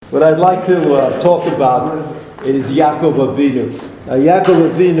What I'd like to talk about is Yaakov Avinu.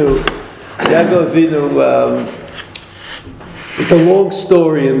 Yaakov Avinu, it's a long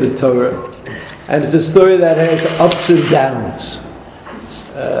story in the Torah, and it's a story that has ups and downs.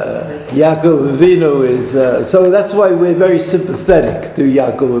 Yaakov Avinu is, so that's why we're very sympathetic to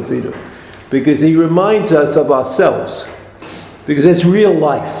Yaakov Avinu, because he reminds us of ourselves, because it's real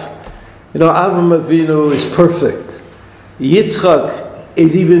life. You know, Avram Avinu is perfect. Yitzchak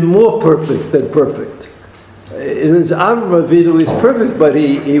is even more perfect than perfect. Avram Avinu is perfect, but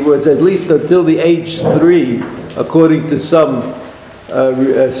he was at least until the age 3, according to some of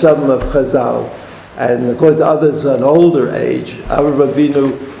Chazal, and according to others, an older age. Avram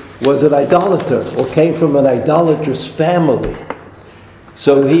Avinu was an idolater, or came from an idolatrous family.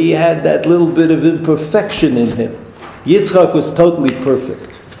 So he had that little bit of imperfection in him. Yitzchak was totally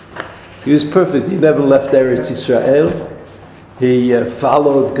perfect. He was perfect. He never left Eretz Yisrael. He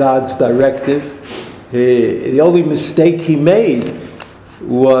followed God's directive. The only mistake he made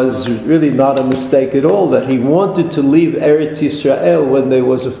was really not a mistake at all, that he wanted to leave Eretz Yisrael when there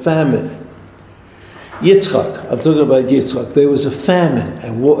was a famine. Yitzchak, I'm talking about Yitzchak, there was a famine,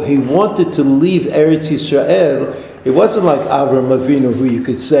 and he wanted to leave Eretz Yisrael. It wasn't like Avram Avinu, who you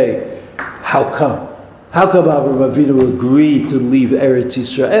could say, how come? How come Avram Avinu agreed to leave Eretz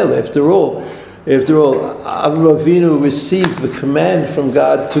Yisrael? After all, Avram Avinu received the command from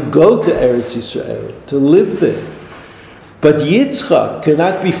God to go to Eretz Yisrael, to live there. But Yitzchak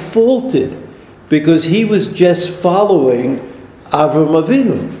cannot be faulted because he was just following Avram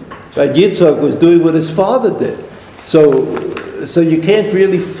Avinu. But Yitzchak was doing what his father did. So you can't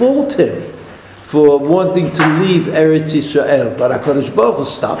really fault him for wanting to leave Eretz Yisrael. But HaKadosh Baruch Hu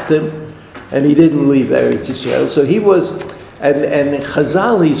stopped him, and he didn't leave Eretz Yisrael. So he was, and in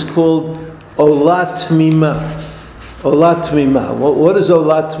Chazal he's called Olat Tmima. Olat Tmima. What does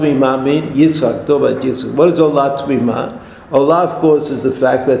Olat Tmima mean? Yitzchak, talk about Yitzchak. What is Olat Tmima? Olah, of course, is the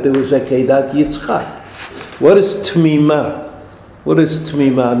fact that there was a Kedat Yitzchak. What is Tmima? What does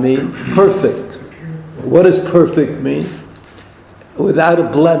Tmima mean? Perfect. What does perfect mean? Without a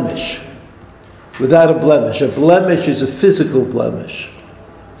blemish. Without a blemish. A blemish is a physical blemish.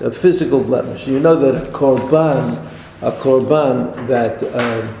 A physical blemish. You know that a korban that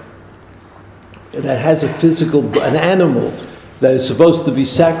has a physical, an animal that is supposed to be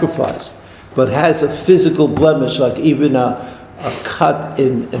sacrificed, but has a physical blemish, like even a cut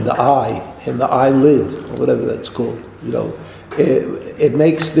in the eye, in the eyelid, or whatever that's called. You know, it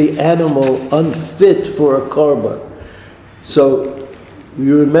makes the animal unfit for a korban. So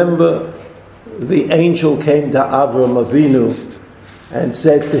you remember, the angel came to Avram Avinu and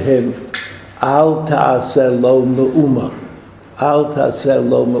said to him, Al ta'aseh lo me'uma. Al ta'aseh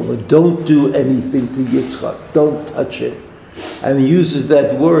lo me'uma. Don't do anything to Yitzchak. Don't touch him. And he uses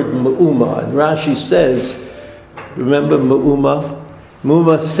that word me'uma. And Rashi says, remember me'uma?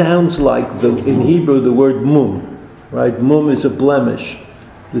 Me'uma sounds like, in Hebrew, the word mum. Right? Mum is a blemish.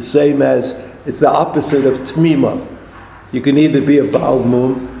 The same as, it's the opposite of tmima. You can either be a Baal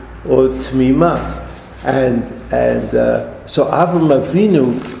mum or tmima. And so Avram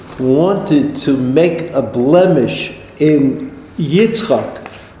Avinu wanted to make a blemish in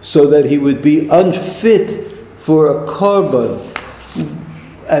Yitzchak so that he would be unfit for a korban,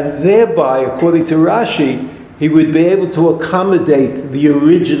 and thereby, according to Rashi, he would be able to accommodate the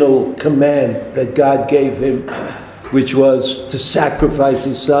original command that God gave him, which was to sacrifice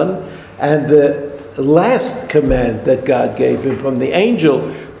his son, and the last command that God gave him from the angel,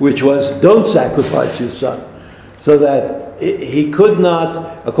 which was, don't sacrifice your son. So that he could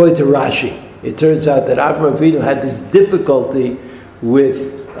not, according to Rashi, it turns out that Avram Avinu had this difficulty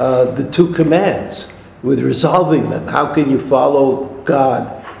with the two commands, with resolving them. How can you follow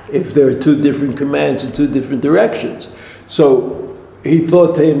God if there are two different commands in two different directions? So he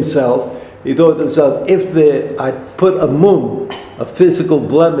thought to himself, if I put a mum, a physical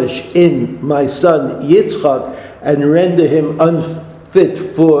blemish, in my son Yitzchak and render him unfit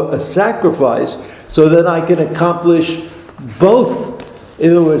for a sacrifice, so that I can accomplish both.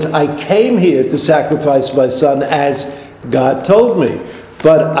 In other words, I came here to sacrifice my son as God told me,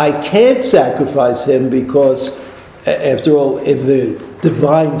 but I can't sacrifice him because, after all, in the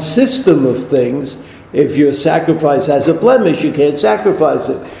divine system of things, if your sacrifice has a blemish, you can't sacrifice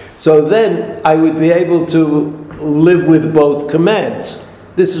it. So then I would be able to live with both commands.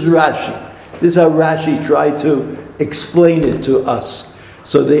 This is Rashi. This is how Rashi tried to explain it to us.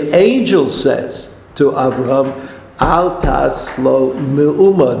 So the angel says to Abraham, Al taslo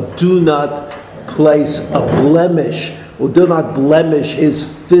me'uma, do not place a blemish, or do not blemish his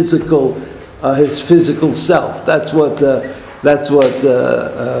physical self. That's what That's what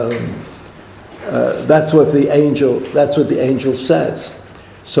the angel says.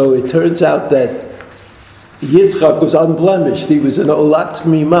 So it turns out that Yitzchak was unblemished. He was an olat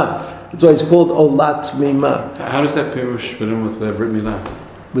mima. That's why it's called olat mima. How does that pirush fit in with the Brit Milah?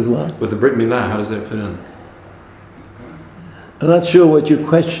 With what? With the Brit Milah, how does that fit in? I'm not sure what your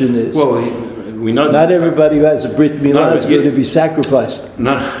question is. Well, we know not everybody who has a Brit Milah is going to be sacrificed.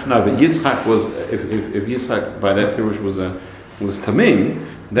 No, but Yitzchak was, if Yitzchak by that pirush was tamim,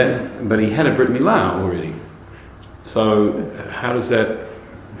 but he had a Brit Milah already. So how does that?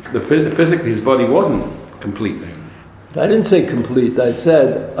 Physically, his body wasn't complete then. I didn't say complete. I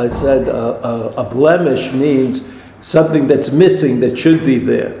said a blemish means something that's missing that should be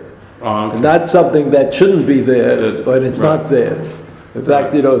there. Okay. And not something that shouldn't be there when it's not there. In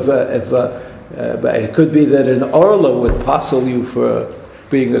fact, if it could be that an orla would passel you for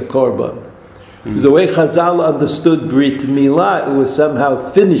being a korban. The way Chazal understood Brit Milah, it was somehow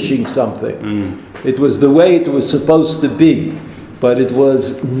finishing something. It was the way it was supposed to be, but it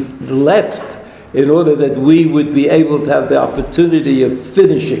was left in order that we would be able to have the opportunity of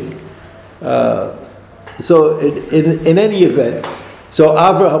finishing. So in any event, so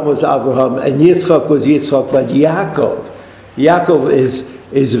Abraham was Abraham and Yitzchak was Yitzchak, but Yaakov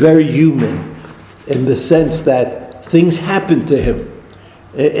is very human in the sense that things happen to him,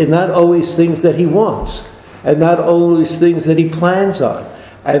 and not always things that he wants, and not always things that he plans on,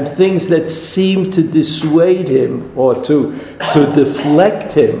 and things that seem to dissuade him or to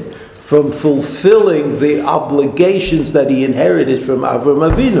deflect him from fulfilling the obligations that he inherited from Avraham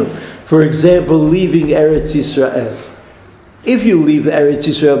Avinu. For example, leaving Eretz Yisrael. If you leave Eretz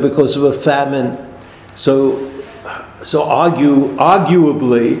Yisrael because of a famine, so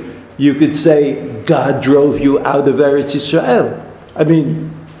arguably, you could say God drove you out of Eretz Yisrael. I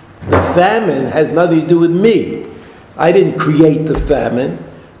mean, the famine has nothing to do with me. I didn't create the famine.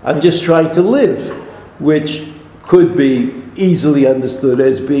 I'm just trying to live, which could be easily understood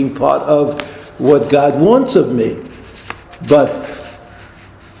as being part of what God wants of me. But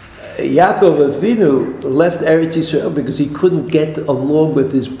Yaakov Avinu left Eretz Yisrael because he couldn't get along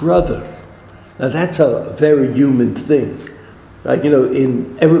with his brother. Now that's a very human thing. Like,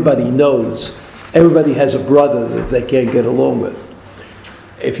 everybody knows, everybody has a brother that they can't get along with,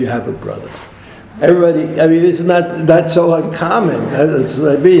 if you have a brother. It's not so uncommon. That's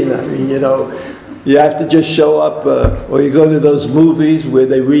what I mean. You have to just show up, or you go to those movies where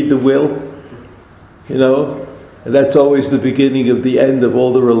they read the will, and that's always the beginning of the end of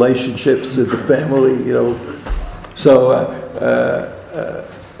all the relationships in the family, So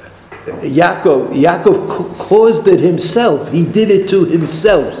Yaakov caused it himself. He did it to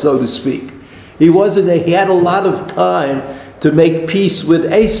himself, so to speak. He had a lot of time to make peace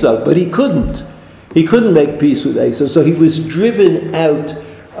with Esau, but he couldn't. He couldn't make peace with Esau, so he was driven out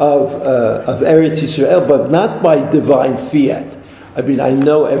of Eretz Yisrael, but not by divine fiat. I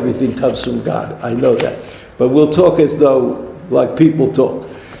know everything comes from God. I know that. But we'll talk as though, like people talk.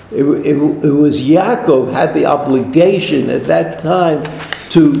 It was Yaakov had the obligation at that time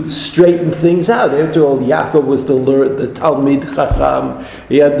to straighten things out. After all, Yaakov was the Talmid Chacham.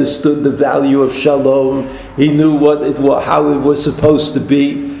 He understood the value of shalom. He knew how it was supposed to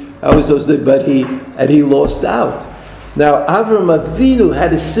be. But he lost out. Now, Avraham Avinu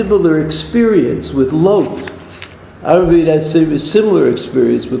had a similar experience with Lot. Avraham Avinu had a similar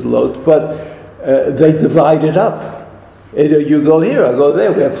experience with Lot, but they divided up. You go here, I go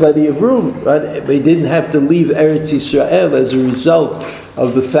there. We have plenty of room. Right? They didn't have to leave Eretz Yisrael as a result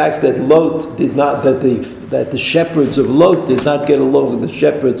of the fact that that the shepherds of Lot did not get along with the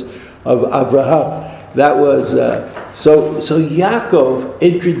shepherds of Abraham. That was so. Yaakov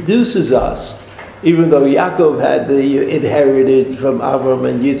introduces us, even though Yaakov had inherited from Abraham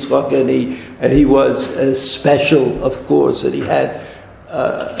and Yitzchak, and he was special, of course, and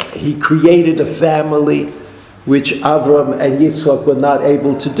he created a family which Abraham and Yitzchak were not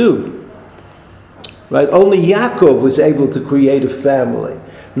able to do. Right? Only Yaakov was able to create a family.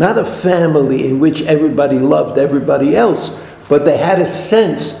 Not a family in which everybody loved everybody else, but they had a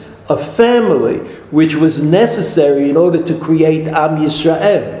sense of family which was necessary in order to create Am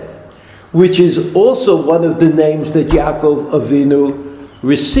Yisrael, which is also one of the names that Yaakov Avinu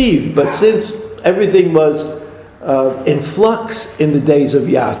received. But since everything was in flux in the days of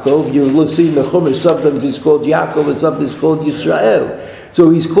Yaakov, you'll see in the Chumash, sometimes he's called Yaakov and sometimes he's called Yisrael. So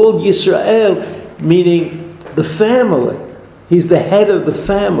he's called Yisrael, meaning the family. He's the head of the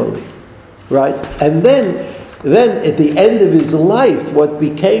family, right? And then at the end of his life, what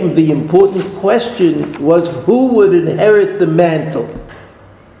became the important question was who would inherit the mantle.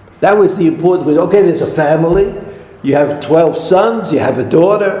 That was the important question. Okay, there's a family. You have 12 sons, you have a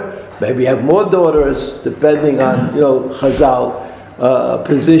daughter, maybe you have more daughters, depending on, Chazal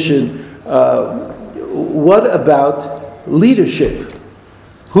position. What about leadership?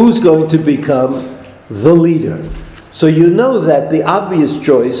 Who's going to become the leader? So you know that the obvious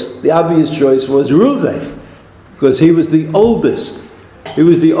choice was Reuven, because he was the oldest. He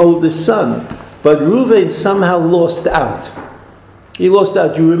was the oldest son. But Reuven somehow lost out. He lost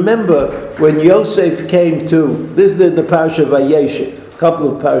out. You remember when Yosef came to, this is the parasha of Vayeshev, a couple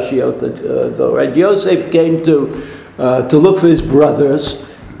of parashiot ago, right? Yosef came to look for his brothers.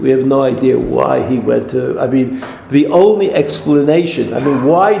 We have no idea why he went to, the only explanation,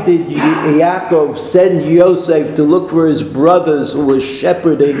 why did Yaakov send Yosef to look for his brothers who were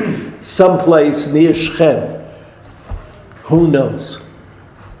shepherding someplace near Shechem? Who knows?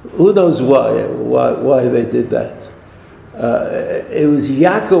 Who knows why they did that? It was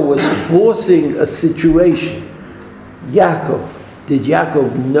Yaakov was forcing a situation. Did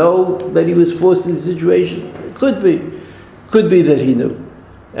Yaakov know that he was forced in a situation? It could be that he knew,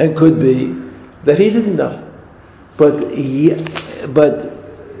 and could be that he didn't know. But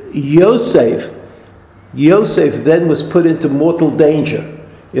Yosef then was put into mortal danger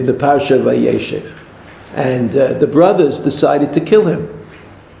in the parasha of Vayeshev, and the brothers decided to kill him.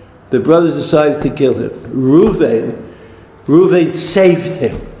 Reuven saved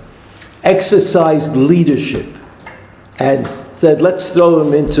him, exercised leadership, and said, let's throw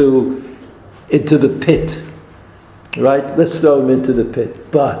him into the pit. Right? Let's throw him into the pit.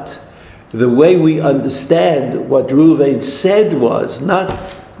 But the way we understand what Reuven said was not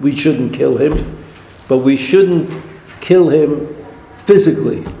we shouldn't kill him, but we shouldn't kill him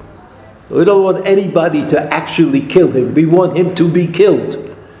physically. We don't want anybody to actually kill him. We want him to be killed.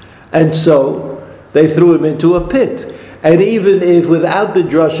 And so they threw him into a pit. And even if without the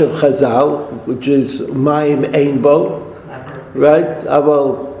drush of Chazal, which is Mayim Ein Bo, right?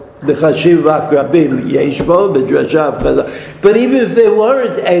 Nechashim v'akrabim yeshbo, the drasha of Chazal. But even if there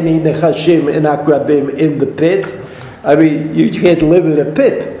weren't any nechashim and akrabim in the pit, you can't live in a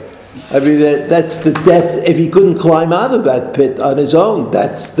pit. That's the death. If he couldn't climb out of that pit on his own,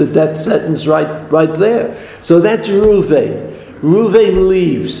 that's the death sentence right there. So that's Reuven. Reuven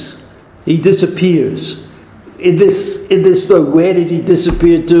leaves. He disappears. In this story, where did he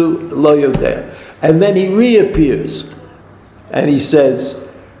disappear to? Lo yodeh. And then he reappears, and he says,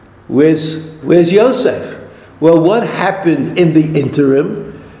 Where's Yosef? Well, what happened in the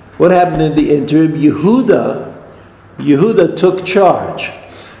interim? Yehuda took charge.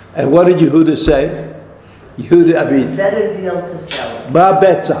 And what did Yehuda say? Better deal to sell. Ma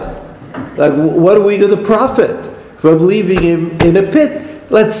betza. Like, what are we going to profit from leaving him in a pit?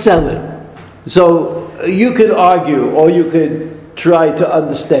 Let's sell him. So you could argue, or you could try to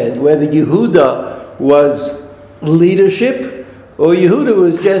understand whether Yehuda was leadership, or Yehuda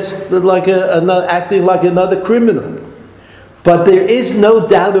was just like acting like another criminal. But there is no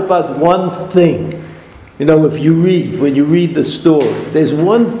doubt about one thing. When you read the story, there's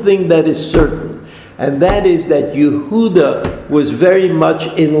one thing that is certain, and that is that Yehuda was very much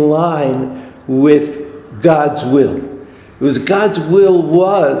in line with God's will. It was God's will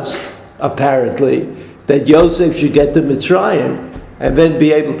was, apparently, that Yosef should get to Mitzrayim and then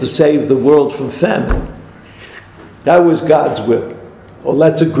be able to save the world from famine. That was God's will. Well,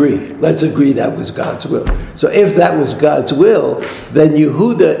 let's agree that was God's will. So if that was God's will, then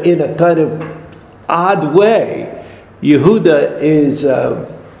Yehuda, in a kind of odd way, Yehuda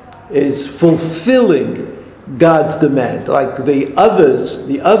is fulfilling God's demand. Like the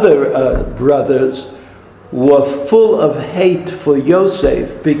other brothers were full of hate for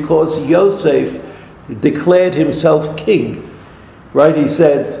Yosef because Yosef declared himself king. Right? He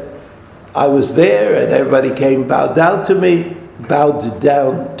said, I was there and everybody came bowed down to me,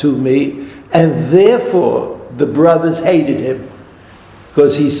 and therefore the brothers hated him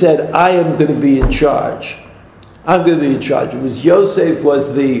because he said, I am going to be in charge. It was Yosef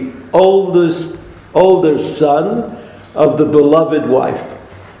was the older son of the beloved wife,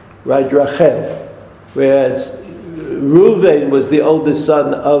 right, Rachel, whereas Reuven was the oldest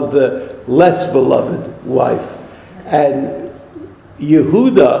son of the less beloved wife. And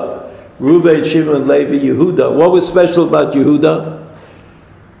Yehuda, Reuven, Shimon, Levi, Yehuda. What was special about Yehuda?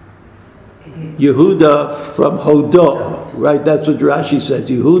 Yehuda from Hodah, right? That's what Rashi says.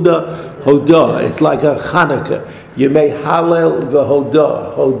 Yehuda, Hodah. It's like a Hanukkah. You may Hallel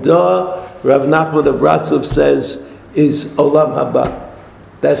v'Hodah. Hodah, Rav Nachman of Bratslov says, is Olam Haba.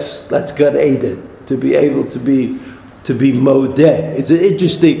 That's Gan Eden. To be able to be modeh.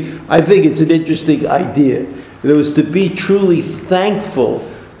 I think it's an interesting idea. It was to be truly thankful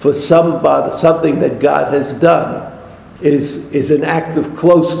for something that God has done, is an act of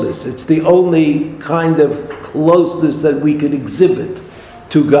closeness. It's the only kind of closeness that we can exhibit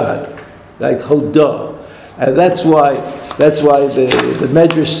to God, like Hodah. And that's why the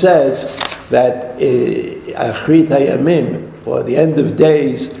Medrash says that Achrit Hayamim, or the end of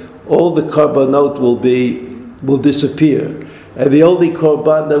days, all the korbanot will disappear. And the only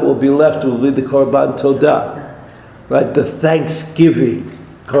korban that will be left will be the korban Todah, right? The thanksgiving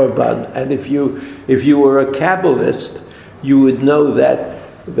korban. And if you were a Kabbalist, you would know that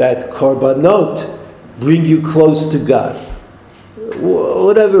korbanot bring you close to God.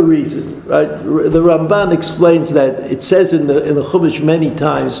 Whatever reason, right? The Ramban explains that it says in the Chumash many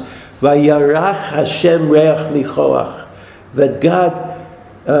times, "Vayarach Hashem reach nichoach," that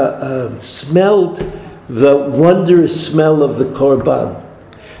God smelled the wondrous smell of the korban.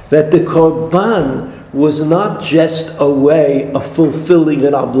 That the korban was not just a way of fulfilling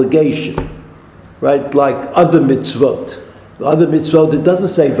an obligation, right? Like other mitzvot. Other mitzvot, it doesn't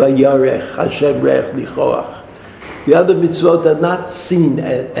say Vayarech Hashem reich nichoach. The other mitzvot are not seen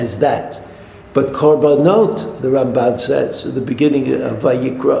as that. But korbanot, the Ramban says at the beginning of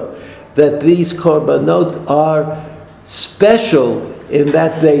Vayikra, that these korbanot are special in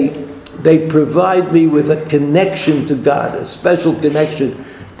that they provide me with a connection to God, a special connection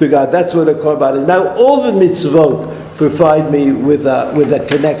to God. That's what a korban is. Now, all the mitzvot provide me with a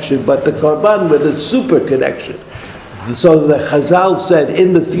connection, but the korban with a super connection. So the Chazal said,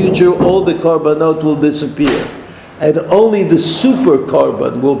 in the future, all the korbanot will disappear, and only the super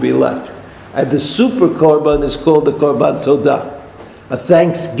korban will be left. And the super korban is called the korban todah, a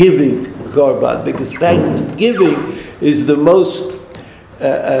thanksgiving korban, because thanksgiving is the most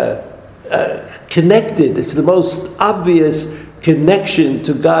connected, it's the most obvious connection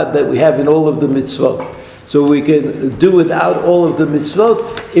to God that we have in all of the mitzvot. So we can do without all of the mitzvot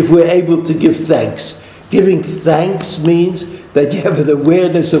if we're able to give thanks. Giving thanks means that you have an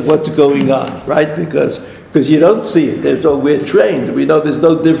awareness of what's going on, right? Because you don't see it. So we're trained. We know there's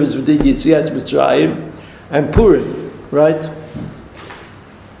no difference between Yetzias Mitzrayim and Purim, right?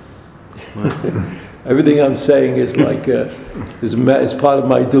 Everything I'm saying is like is part of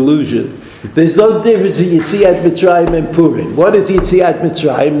my delusion. There's no difference in Yetziat Mitzrayim and Purim. What is Yetziat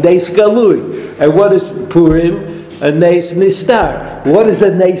Mitzrayim? Nes Galui. And what is Purim? A Nes Nistar. What is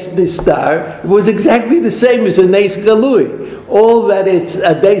a Nes Nistar? It was exactly the same as a Nes Galui. All that it's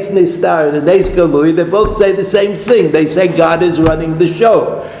a Nes Nistar and a Nes Galui, they both say the same thing. They say God is running the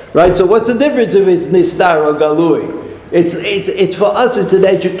show. Right? So what's the difference if it's Nistar or Galui? It's for us, it's an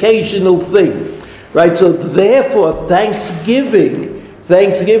educational thing. Right? So therefore, Thanksgiving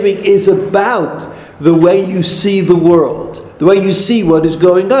is about the way you see the world, the way you see what is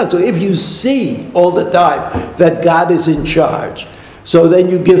going on. So if you see all the time that God is in charge, so then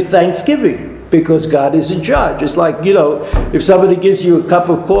you give thanksgiving because God is in charge. It's like, if somebody gives you a cup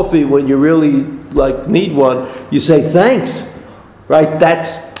of coffee when you really need one, you say thanks, right?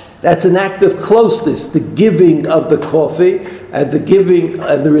 That's an act of closeness, the giving of the coffee and the giving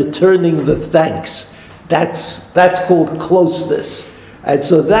and the returning the thanks. That's called closeness. And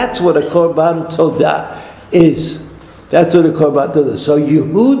so that's what a korban todah is. That's what a korban todah is. So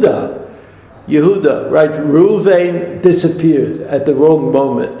Yehuda, right? Reuven disappeared at the wrong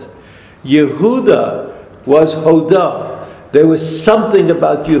moment. Yehuda was Hodah. There was something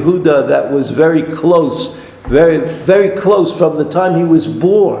about Yehuda that was very close, very, very close from the time he was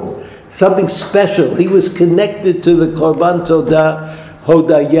born. Something special. He was connected to the korban todah,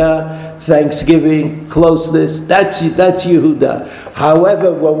 Hodaya, thanksgiving, closeness. That's Yehuda.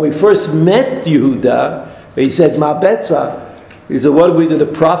 However, when we first met Yehuda, he said, "Ma betza." He said, "What do we do? The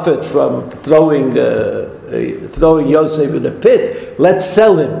prophet from throwing Yosef in a pit? Let's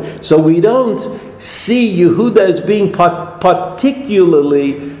sell him." So we don't see Yehuda as being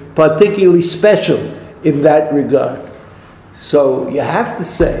particularly special in that regard. So you have to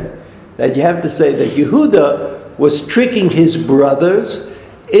say that Yehuda was tricking his brothers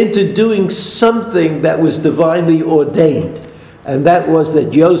into doing something that was divinely ordained, and that was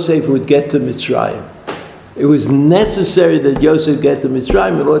that Yosef would get to Mitzrayim. It was necessary that Yosef get to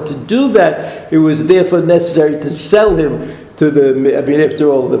Mitzrayim. In order to do that, it was therefore necessary to sell him to after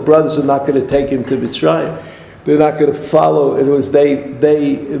all, the brothers are not going to take him to Mitzrayim. They're not going to follow. It was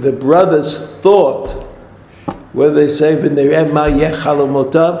the brothers thought, what do they say?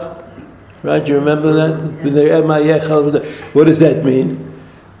 Right? You remember that? What does that mean?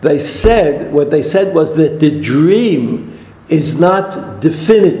 What they said was that the dream is not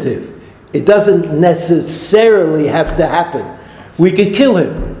definitive. It doesn't necessarily have to happen. We could kill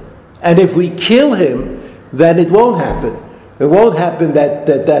him. And if we kill him, then it won't happen. It won't happen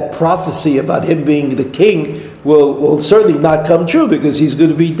that prophecy about him being the king will certainly not come true because he's going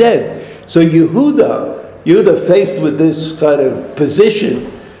to be dead. So Yehuda, faced with this kind of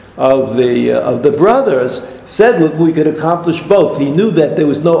position of the brothers, said, look, we could accomplish both. He knew that there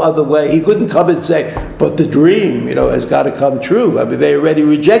was no other way. He couldn't come and say, but the dream, has got to come true. I mean, they had already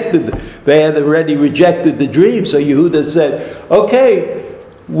rejected the dream. So Yehuda said, okay,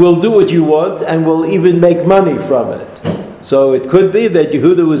 we'll do what you want and we'll even make money from it. So it could be that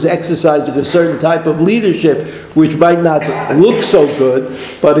Yehuda was exercising a certain type of leadership which might not look so good,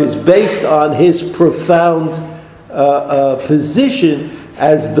 but is based on his profound position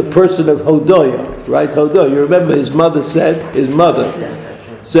as the person of Hodoyah, right? Hodoyah. You remember his mother said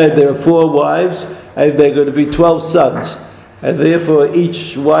there are 4 wives and there are going to be 12 sons. And therefore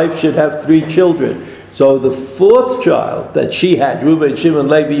each wife should have 3 children. So the 4th child that she had, Reuben, Shimon,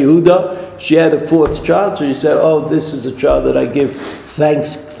 Levi, Yehuda, she had a 4th child. So she said, this is a child that I give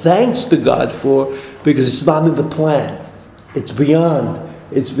thanks to God for, because it's not in the plan. It's beyond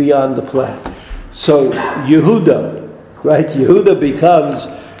the plan. So Yehuda, right? Yehuda becomes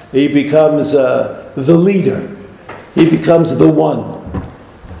the leader. He becomes the one.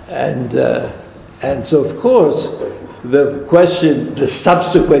 And so of course, the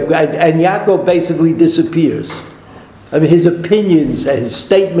subsequent, and Yaakov basically disappears. I mean, his opinions, his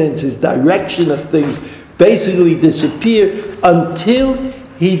statements, his direction of things basically disappear until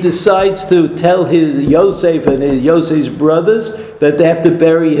he decides to tell his Yosef and Yosef's brothers that they have to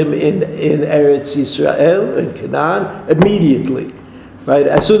bury him in Eretz Yisrael, in Canaan, immediately. Right?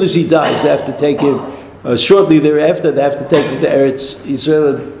 As soon as he dies, they have to take him, shortly thereafter, they have to take him to Eretz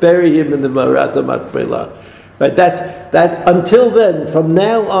Yisrael and bury him in the Marat HaMachpelah. Right, that until then, from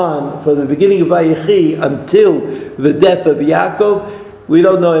now on, from the beginning of Vayechi until the death of Yaakov, we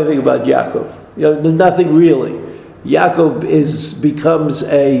don't know anything about Yaakov. Nothing really. Yaakov becomes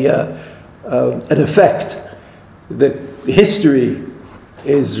an effect. The history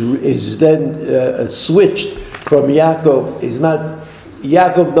is then switched from Yaakov.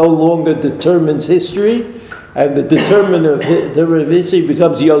 Yaakov no longer determines history, and the determiner of history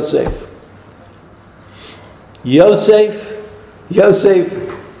becomes Yosef. Yosef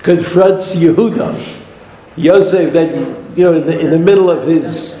confronts Yehuda. Yosef, that in the middle of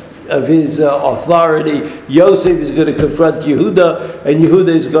his authority, Yosef is going to confront Yehuda, and Yehuda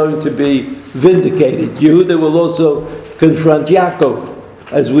is going to be vindicated. Yehuda will also confront Yaakov,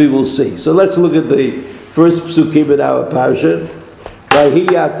 as we will see. So let's look at the first psukim in our parsha. Vayhi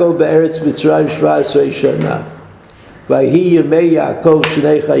Yaakov be'eretz Mitzrayim 17 shana. Vayhi yemei Yaakov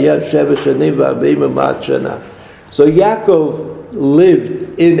shnei chayav 7 shanim v'arba'im u'mat shana. So Yaakov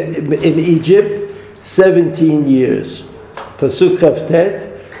lived in Egypt 17 years. Pasuk Kaftet,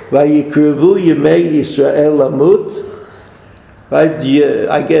 Vayikrevu Yemei Yisrael Lamut. Right?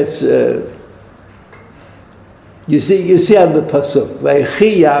 I guess you see on the pasuk,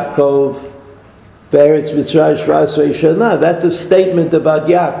 Vaychi Yaakov Be'eretz Mitzrayim 17 shana. That's a statement about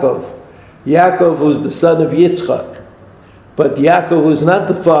Yaakov. Yaakov was the son of Yitzchak, but Yaakov was not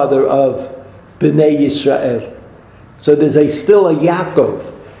the father of Bnei Yisrael. So there's still a Yaakov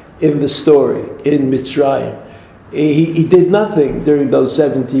in the story, in Mitzrayim. He did nothing during those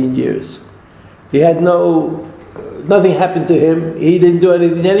 17 years. He had nothing happened to him. He didn't do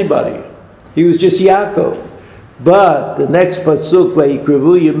anything to anybody. He was just Yaakov. But the next pasuk,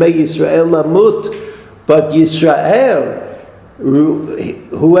 Vayikrevu Yemei Yisrael Lamut, but Yisrael,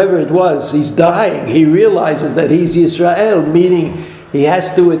 whoever it was, he's dying. He realizes that he's Yisrael, meaning he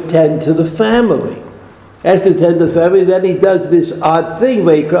has to attend to the family. Has to attend to the family, then he does this odd thing,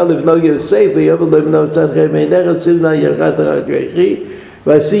 Vayikra Livno Yosef, Vayikra Livno Tzadchem Meinecha, Simna Yerchat HaRadrechi,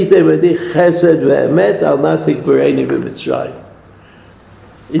 Vasite V'di Chesed Ve'emet, Al Natik B'reini B'Mitzrayim.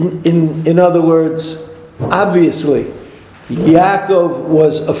 In other words, obviously, Yaakov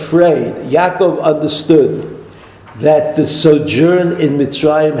was afraid. Yaakov understood that the sojourn in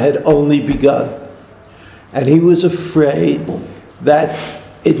Mitzrayim had only begun. And he was afraid that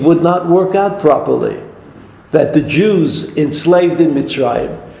it would not work out properly. That the Jews enslaved in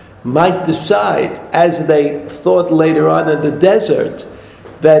Mitzrayim might decide, as they thought later on in the desert,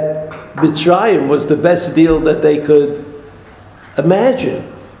 that Mitzrayim was the best deal that they could imagine,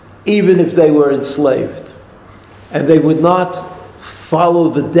 even if they were enslaved. And they would not follow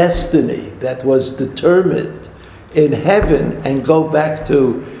the destiny that was determined in heaven and go back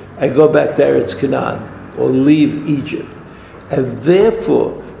to Eretz Canaan, or leave Egypt. And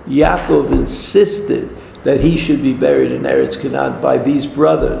therefore, Yaakov insisted that he should be buried in Eretz Canaan by these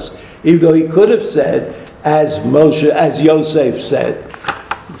brothers, even though he could have said, as Yosef said,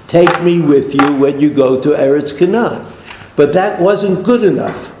 take me with you when you go to Eretz Canaan. But that wasn't good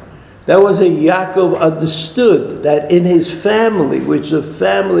enough. That was a Yaakov understood that in his family, which is a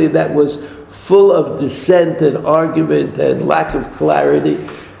family that was full of dissent and argument and lack of clarity,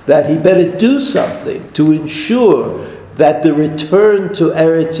 that he better do something to ensure that the return to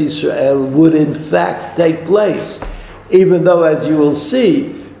Eretz Yisrael would in fact take place. Even though, as you will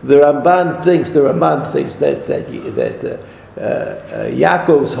see, the Ramban thinks that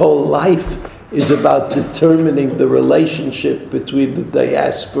Yaakov's whole life is about determining the relationship between the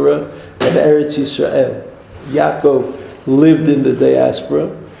diaspora and Eretz Yisrael. Yaakov lived in the diaspora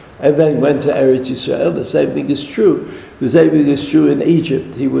and then went to Eretz Yisrael. The same thing is true. The same thing is true in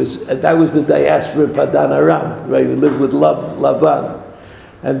Egypt. That was the diaspora in Padan Aram, right? He lived with Lavan.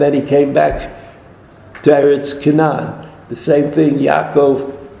 And then he came back to Eretz Canaan. The same thing,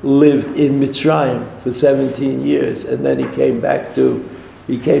 Yaakov lived in Mitzrayim for 17 years, and then he came back to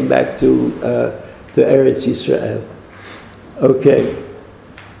Eretz Yisrael. Okay.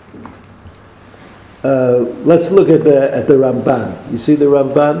 Let's look at the Ramban. You see the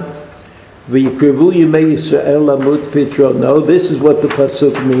Ramban? V'yikrevu yimei Yisrael lamut pitro. No, this is what the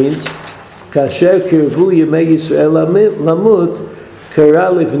pasuk means. Kasher kirvu yimei Yisrael lamut kara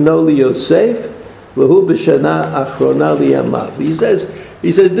livno liyosef v'hu b'shana achrona liyamav. He says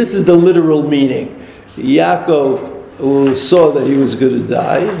this is the literal meaning. Yaakov, who saw that he was going to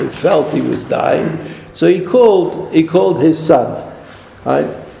die, he felt he was dying, so he called his son. Right?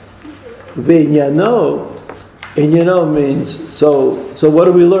 V'inyano means so. What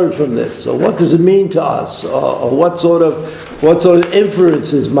do we learn from this? So what does it mean to us? Or what sort of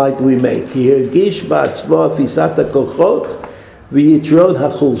inferences might we make? He hergish ba'atzmo afisat hakochot v'yitron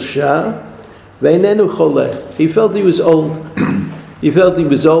hachulsha ve'inenu choleh. He felt he was old. He felt he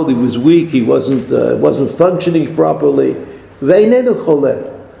was old. He was weak. He wasn't functioning properly. Ve'inenu choleh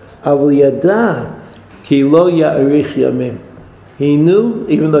avol yada ki lo ya'arich yamim. He knew,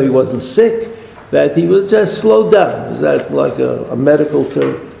 even though he wasn't sick, that he was just slowed down. Is that like a medical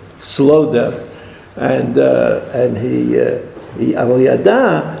term? Slowed down. And he אבל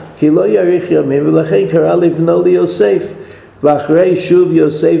ידע כי לא יאריך ימים ולכן קרא לבנו ליוסף ואחרי שוב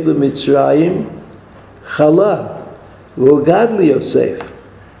יוסף למצרים חלה והוגד ליוסף.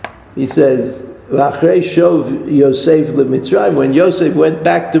 He says ואחרי שוב יוסף למצרים, when Yosef went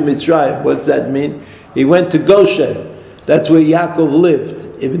back to Mitzrayim, what does that mean? He went to Goshen. That's where Yaakov lived.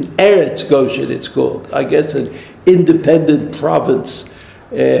 In Eretz Goshen it's called. I guess an independent province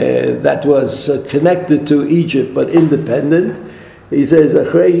that was connected to Egypt but independent. He says,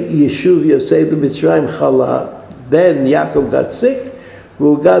 Achrei Yeshuv Yosef Mitzrayim Chala. Then Yaakov got sick.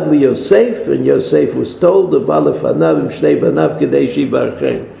 V'ugad li Yosef, and Yosef was told,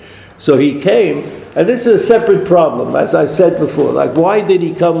 so he came, and this is a separate problem, as I said before. Like, why did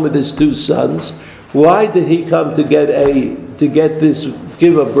he come with his two sons? Why did he come to give a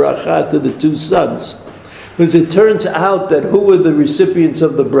bracha to the two sons? Because it turns out that who were the recipients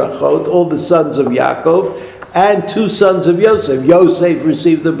of the brachot? All the sons of Yaakov and two sons of Yosef. Yosef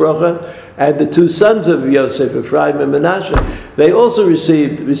received the bracha, and the two sons of Yosef, Ephraim and Menashe, they also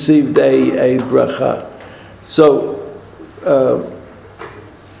received a bracha. So,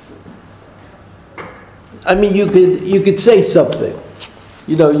 I mean, you could say something.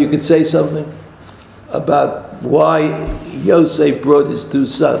 You could say something about why Yosef brought his two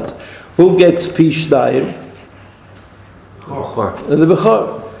sons. Who gets Pishnayim? The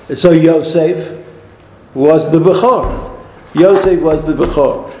Bechor. So Yosef was the Bechor. Yosef was the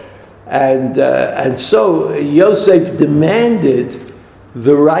Bechor. And so Yosef demanded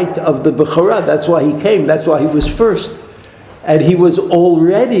the right of the Bechorah. That's why he came. That's why he was first. And he was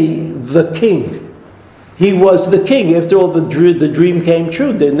already the king. He was the king. After all, the dream came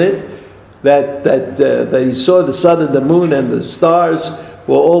true, didn't it? That he saw the sun and the moon and the stars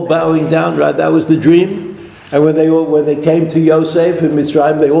were all bowing down, right? That was the dream. And when they came to Yosef in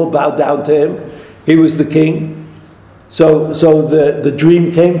Mitzrayim, they all bowed down to him. He was the king. So the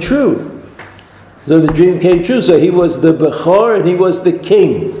dream came true. So the dream came true. So he was the Bechor and he was the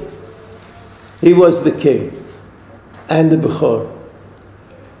king. He was the king and the Bechor.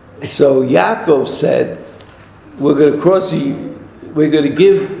 So Yaakov said, we're going to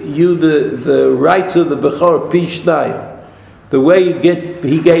give you the rights of the Bechor, Pishnayim. The way he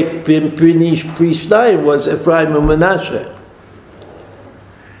gave Pishnayim was Ephraim and Menashe.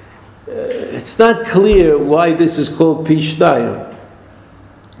 It's not clear why this is called Pishnayim.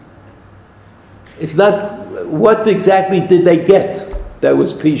 It's not, what exactly did they get that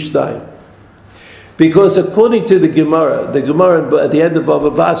was Pishnayim? Because according to the Gemara at the end of Baba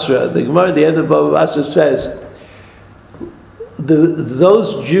Basra, says,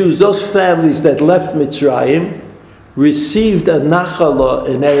 those Jews, those families that left Mitzrayim, received a nachala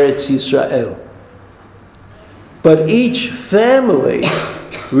in Eretz Yisrael. But each family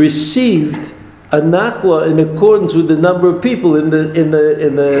received a nachla in accordance with the number of people in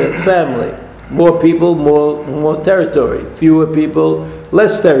the family. More people, more territory. Fewer people,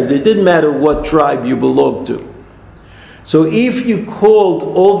 less territory. It didn't matter what tribe you belonged to. So if you called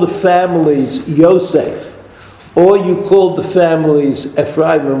all the families Yosef, or you called the families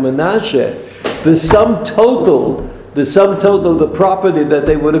Ephraim and Menashe, the sum total of the property that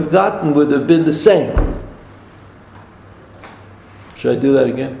they would have gotten would have been the same. Should I do that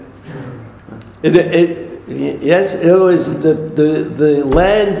again? Yes, in other words, the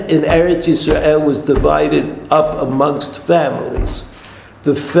land in Eretz Yisrael was divided up amongst families.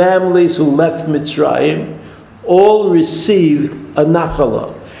 The families who left Mitzrayim all received a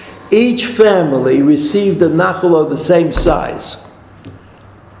nachala. Each family received a nachala of the same size.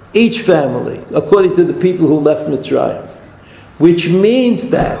 Each family, according to the people who left Mitzrayim. Which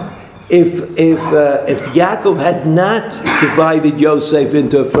means that if Yaakov had not divided Yosef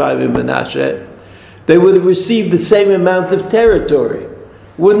into Ephraim and Menashe, they would have received the same amount of territory.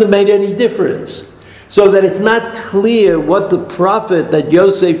 Wouldn't have made any difference. So that it's not clear what the profit that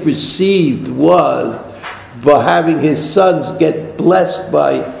Yosef received was by having his sons get blessed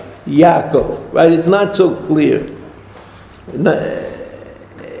by Yaakov. Right? It's not so clear. The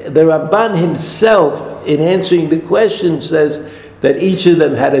Ramban himself, in answering the question, says that each of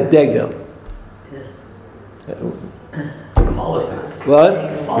them had a degel. Politics.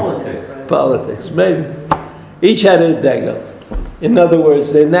 What? Politics, maybe. Each had a degel. In other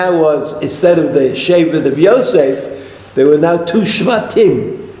words, there now was, instead of the shevet of Yosef, there were now two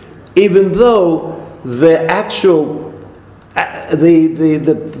shvatim, even though the actual,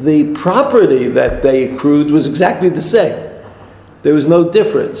 the property that they accrued was exactly the same. There was no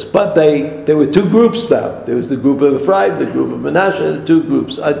difference, but there were two groups now. There was the group of Ephraim, the group of Menashe, the two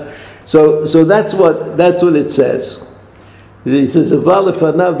groups. So that's what it says. He says,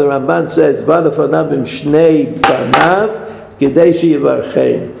 "Valefanav." The Ramban says, "Valefanav im shnei banav kedei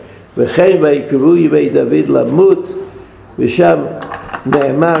sheyivarchein, v'chein vayikru yivei David lamut, v'sham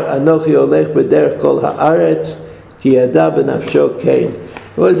ne'emar anochi olech b'derech kol haaretz ki yada b'nafsho kein."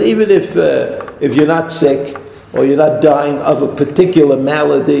 Because even if you're not sick or you're not dying of a particular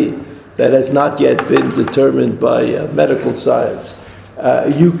malady that has not yet been determined by medical science,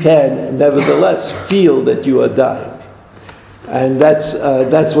 you can nevertheless feel that you are dying. And that's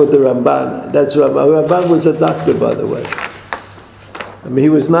what the Ramban, Ramban was a doctor, by the way. I mean, he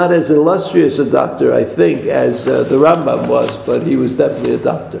was not as illustrious a doctor, I think, as the Rambam was, but he was definitely a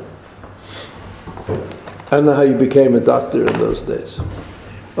doctor. I don't know how you became a doctor in those days.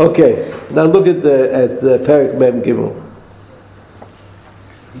 Okay, now look at the Perek Mem Gimel.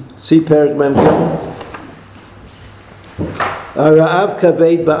 See Perek Mem Gimel? Ra'av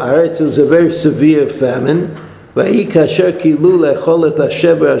kaved ba'aretz, it was a very severe famine. V'hi kasher kilu lechol et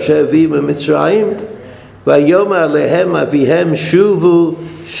hasheber asher aviv b'Mitzrayim, v'yoma alehem avihem shuvu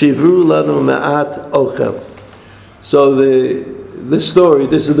shivru lanu ma'at ochel. So the story,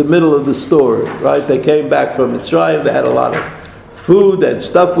 this is the middle of the story, right? They came back from Mitzrayim, they had a lot of food and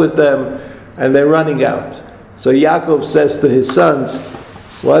stuff with them, and they're running out. So Yaakov says to his sons,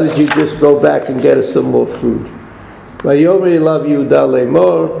 why did you just go back and get us some more food? Vayomer elav Yehuda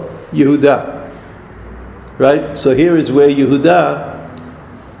lemor, Yehuda. Right? So here is where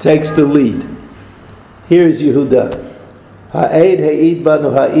Yehuda takes the lead. Here is Yehuda. Ha'ed ha'id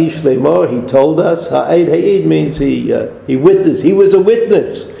banu ha'ish lemor, he told us. Ha'ed ha'id means he witnessed. He was a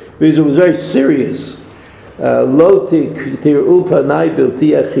witness, because it was very serious. Lo tir'u panai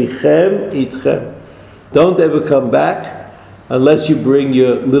bilti achichem itchem. Don't ever come back unless you bring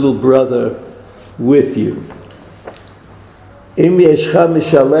your little brother with you. Im yeshcha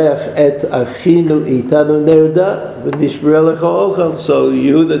mishalech et achinu itanu nerda v'nishbera lecha ochel. So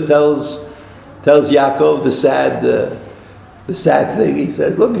Yehuda tells Yaakov the sad thing. He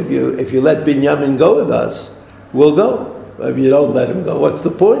says, look, if you let Binyamin go with us, we'll go. If you don't let him go, what's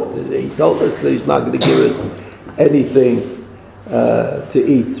the point? He told us that he's not going to give us anything to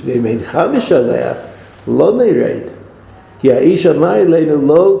eat. V'mincha mishalech lo nered. Ki ha'ish amar eleinu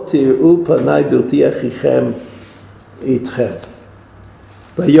lo tir'u panai bilti achichem itchem.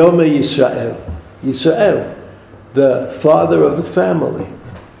 Vayomer Yisrael, the father of the family,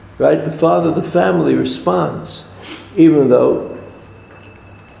 right? The father of the family responds, even though,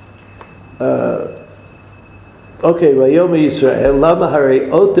 okay, Vayomer Yisrael, lama harei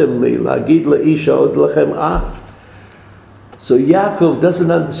otem li lagid la'isha od lachem ach. So Yaakov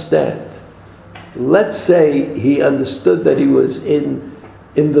doesn't understand. Let's say he understood that he was in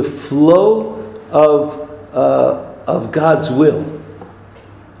the flow of of God's will.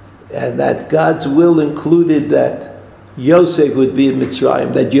 And that God's will included that Yosef would be in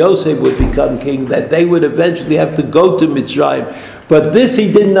Mitzrayim, that Yosef would become king, that they would eventually have to go to Mitzrayim. But this he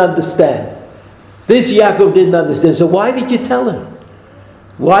didn't understand. This Yaakov didn't understand. So why did you tell him?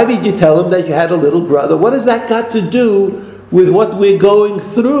 Why did you tell him that you had a little brother? What has that got to do with what we're going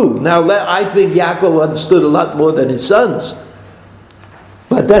through? Now, I think Yaakov understood a lot more than his sons.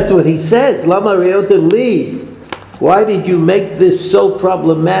 But that's what he says. Lama reotem li. Why did you make this so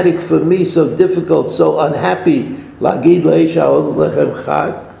problematic for me, so difficult, so unhappy? Lagid leisha ol lechem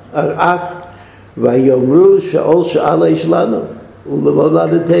ach vayomru sheol she'ala ish lanu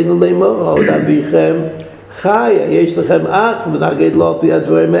ulemoladetenu leimor od avichem chaya yesh lechem ach v'nagid lo pi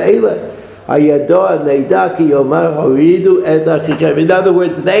advarim ha'ele hayado neida ki yomar horidu et achichem. In other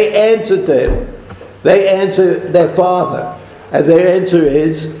words, they answer to him. They answer their father. And their answer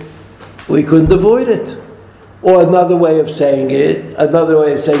is, we couldn't avoid it. Or another way of saying it,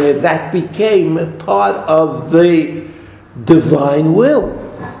 that became part of the divine will.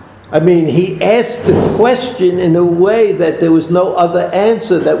 I mean, he asked the question in a way that there was no other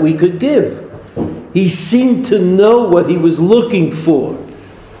answer that we could give. He seemed to know what he was looking for.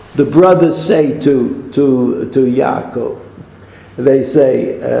 The brothers say to Yaakov, they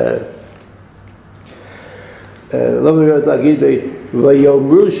say,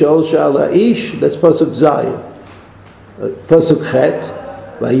 Vayomru sheol she'ala ish, that's Pasuk Zayin. Pasuk Chet,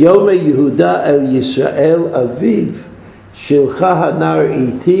 Vayome Yehuda el Yisrael aviv, Shilcha hanar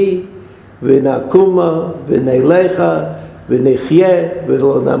iti, V'nakuma, V'neilecha, V'nechye,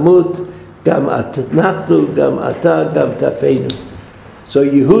 V'lo namut, Gam atnachnu, Gam ata, Gam tapenu. So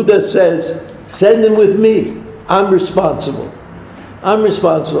Yehuda says, send him with me. I'm responsible,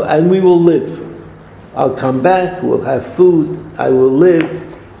 and we will live. I'll come back, we'll have food, I will live,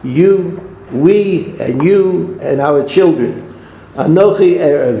 we, and our children. Anochi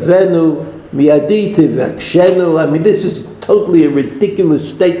erevenu miyadi tivakshenu. I mean, this is totally a ridiculous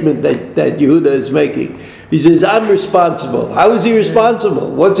statement that Yehuda is making. He says, I'm responsible. How is he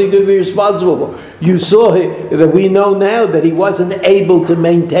responsible? What's he going to be responsible for? You saw that we know now that he wasn't able to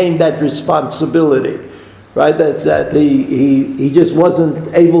maintain that responsibility. Right, that he just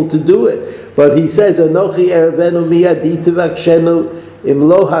wasn't able to do it. But he says, Anochi erevenu miyadi tivakshenu im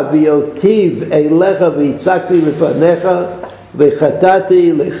lo haviotiv eilecha v'itzakli lefanecha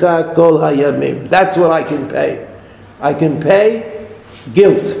v'chatati lecha kol hayamim. That's what I can pay. I can pay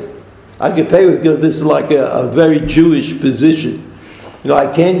guilt. I can pay with guilt. This is like a very Jewish position. I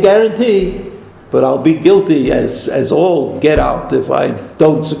can't guarantee, but I'll be guilty as all get out if I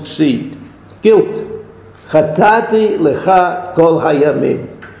don't succeed. Guilt. Chatati lecha kol hayamim,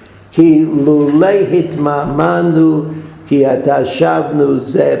 ki lulei hitma'amanu, ki atashavnu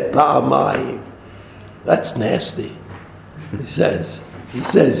ze pa'amayim. That's nasty. He says,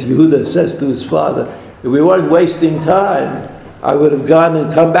 Yehuda says to his father, if we weren't wasting time, I would have gone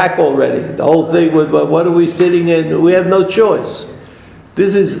and come back already. The whole thing would, but what are we sitting in? We have no choice.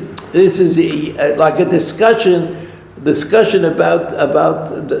 This is like a discussion about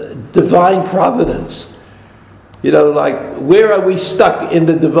the divine providence. Like, where are we stuck in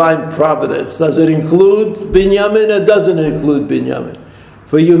the divine providence? Does it include Binyamin or doesn't it include Binyamin?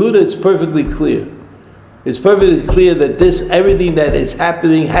 For Yehuda, it's perfectly clear. It's perfectly clear that everything that is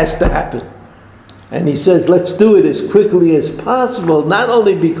happening has to happen. And he says, let's do it as quickly as possible, not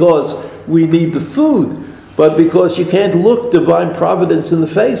only because we need the food, but because you can't look divine providence in the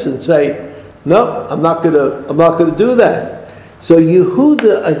face and say, no, I'm not gonna do that. So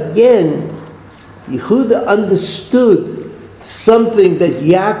Yehuda understood something that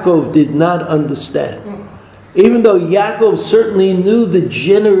Yaakov did not understand. Even though Yaakov certainly knew the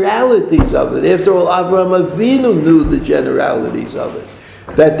generalities of it. After all, Avraham Avinu knew the generalities of it.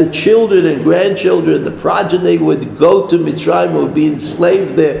 That the children and grandchildren, the progeny would go to Mitzrayim, would be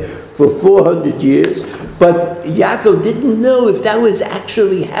enslaved there for 400 years. But Yaakov didn't know if that was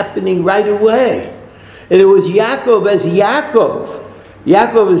actually happening right away. And it was Yaakov as Yaakov.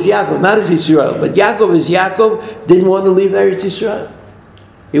 Yaakov is Yaakov, not as Yisrael, but Yaakov as Yaakov didn't want to leave Eretz Yisrael.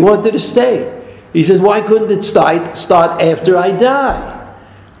 He wanted to stay. He says, why couldn't it start after I die?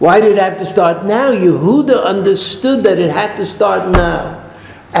 Why did it have to start now? Yehuda understood that it had to start now.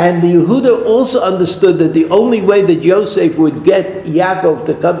 And Yehuda also understood that the only way that Yosef would get Yaakov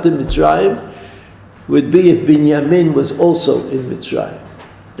to come to Mitzrayim would be if Binyamin was also in Mitzrayim.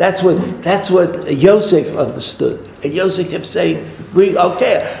 That's what Yosef understood. And Yosef kept saying,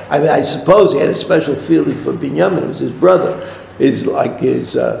 I suppose he had a special feeling for Binyamin, it was his brother. is like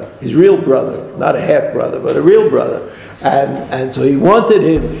his real brother, not a half brother, but a real brother. And so he wanted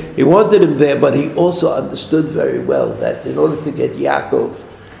him there, but he also understood very well that in order to get Yaakov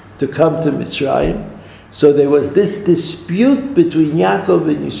to come to Mitzrayim, so there was this dispute between Yaakov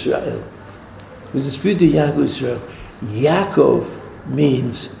and Israel. There was a dispute between Yaakov and Israel. Yaakov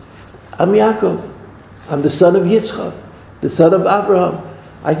means, I'm Yaakov. I'm the son of Yitzchak, the son of Abraham.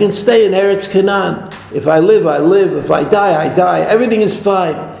 I can stay in Eretz Canaan. If I live, I live. If I die, I die. Everything is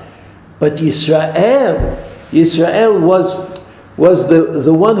fine. But Yisrael was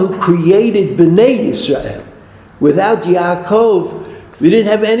the one who created Bnei Yisrael. Without Yaakov, we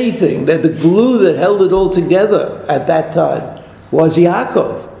didn't have anything. That the glue that held it all together at that time was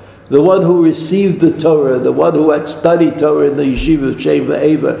Yaakov, the one who received the Torah, the one who had studied Torah in the yeshiva of Shem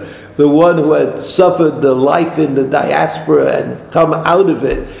V'Ever, the one who had suffered the life in the diaspora and come out of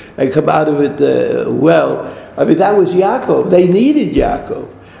it well. I mean, that was Yaakov. They needed Yaakov.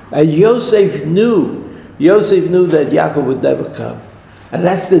 And Yosef knew that Yaakov would never come. And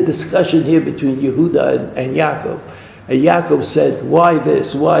that's the discussion here between Yehuda and Yaakov. And Yaakov said, why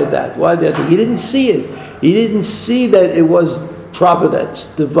this, why that, why that? He didn't see it. He didn't see that it was providence,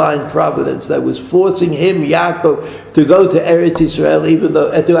 divine providence, that was forcing him, Yaakov, to go to Eretz Israel, to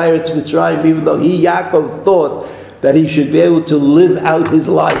Eretz Mitzrayim, even though he, Yaakov, thought that he should be able to live out his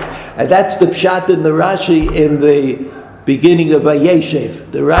life. And that's the pshat in the Rashi in the beginning of Vayeshev.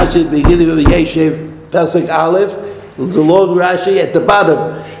 The Rashi at the beginning of Vayeshev, Pasuk Aleph, the long Rashi at the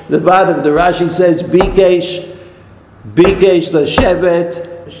bottom. The Rashi says, Bikesh l'shevet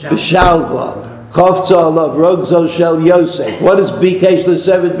b'shalva. Kofza alav rogzo shel Yosef. What does Bikesh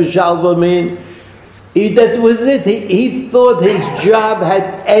l'shevet b'shalva mean? That was it. He thought his job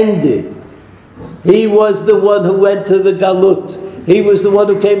had ended. He was the one who went to the Galut. He was the one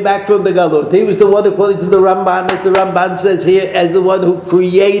who came back from the Galut. He was the one, according to the Ramban, as the Ramban says here, as the one who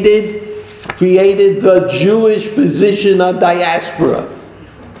created the Jewish position on diaspora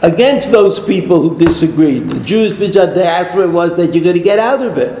against those people who disagreed. The Jewish position on diaspora was that you're going to get out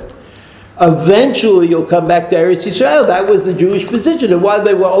of it. Eventually you'll come back to Eretz Yisrael. That was the Jewish position. And while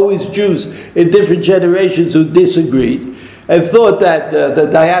there were always Jews in different generations who disagreed and thought that the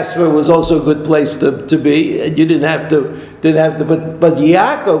diaspora was also a good place to be, and you didn't have to, but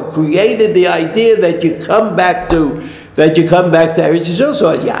Yaakov created the idea that you come back to Eretz Yisrael.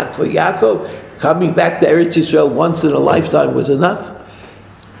 So for Yaakov, coming back to Eretz Yisrael once in a lifetime was enough.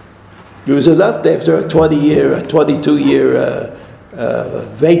 It was enough after a 22-year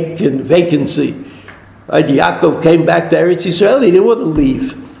vacancy. Yaakov came back to Eretz Yisrael. He didn't want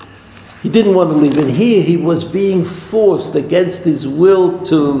to leave. And here he was being forced against his will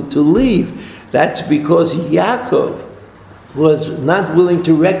to leave. That's because Yaakov was not willing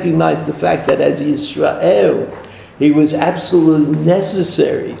to recognize the fact that as Yisrael, he was absolutely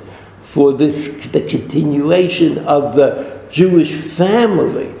necessary for the continuation of the Jewish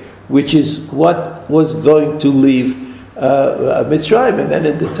family, which is what was going to leave Mitzrayim. And then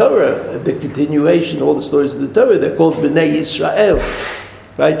in the Torah, the continuation, all the stories of the Torah, they're called Bnei Yisrael.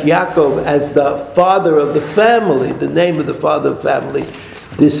 Right? Yaakov, as the father of the family, the name of the father of the family,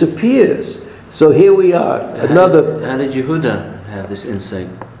 disappears. So here we are. How did Yehuda have this insight?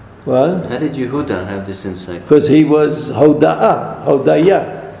 What? How did Yehuda have this insight? Because he was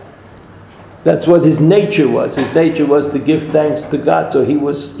Hodayah. That's what his nature was. His nature was to give thanks to God. So he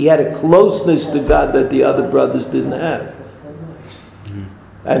had a closeness to God that the other brothers didn't have.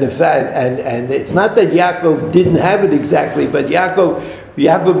 And in fact, and it's not that Yaakov didn't have it exactly, but Yaakov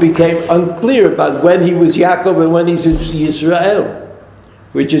became unclear about when he was Yaakov and when he was Yisrael,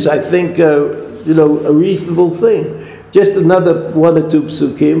 which is, I think, a reasonable thing. Just another one or two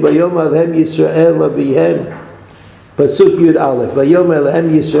psukim. Vayom alhem Yisrael avihem. Pasuk Yud Aleph. Vayom alhem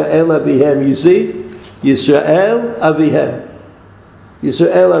Yisrael avihem. You see, Yisrael avihem.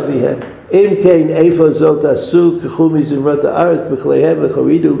 Yisrael avihem. Im kein efa zot asu k'chu mizimrat haaretz b'chleihem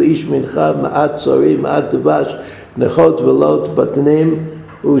v'choridu l'ish mincha ma'at tzorim ma'at devash nechot v'lot batnim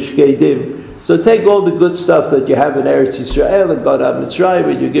u'shkedim. So take all the good stuff that you have in Eretz Yisrael and go to Mitzrayim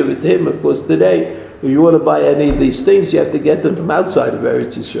and you give it to him. Of course, today, if you want to buy any of these things, you have to get them from outside of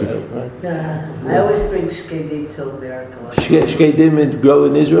Eretz Yisrael, right? I always bring shkedim to America. Shkedim grow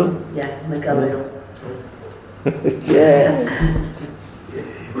in Israel? Yeah, in the Galil. Yeah.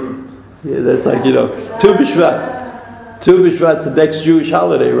 Yeah, that's like, Tu B'Shvat. Tu B'Shvat's the next Jewish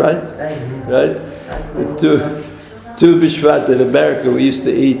holiday, right? Right? Tu B'Shvat in America, we used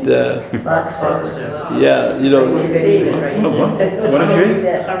to eat... yeah,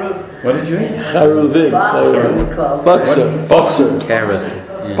 What did you eat? Charuvim. Boxer. Carrot.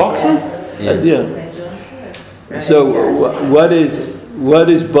 Boxer? Yeah. So what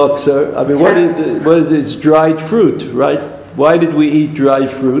is boxer? I mean, what is it? It's dried fruit, right? Why did we eat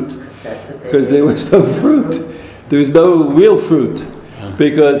dried fruit? Because there was no fruit. There was no real fruit.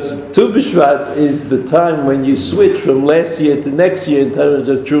 Because Tu B'Shvat is the time when you switch from last year to next year in terms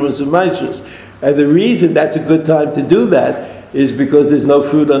of Trumas and Maasros. And the reason that's a good time to do that is because there's no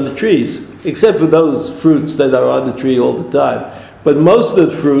fruit on the trees, except for those fruits that are on the tree all the time. But most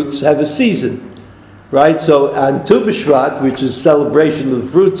of the fruits have a season, right? So on Tu B'Shvat, which is a celebration of the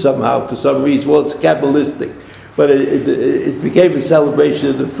fruit somehow, for some reason, well, it's Kabbalistic, but it became a celebration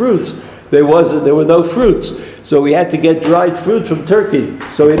of the fruits. There were no fruits, so we had to get dried fruit from Turkey.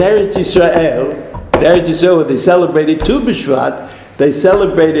 So in Eretz Yisrael, when they celebrated Tu B'Shvat, they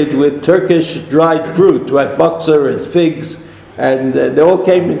celebrated with Turkish dried fruit, like boxer and figs, and they all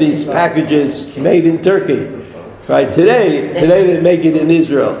came in these packages made in Turkey. Right? Today they make it in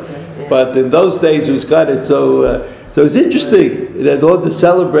Israel, but in those days it was kind of so. So it's interesting that in order to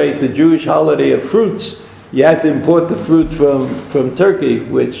celebrate the Jewish holiday of fruits, you had to import the fruit from Turkey,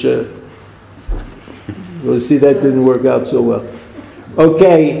 which. We'll see that didn't work out so well.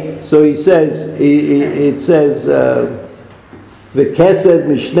 Okay, so he says, it says, "V'kesed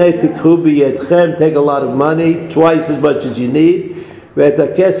mishnei tikhu b'yedchem," take a lot of money, twice as much as you need. V'et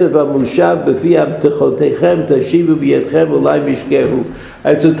hakesed ha'mushav b'fi amtechotechem tashivu b'yedchem ulai mishkehu.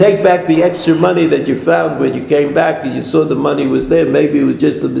 And so take back the extra money that you found when you came back and you saw the money was there. Maybe it was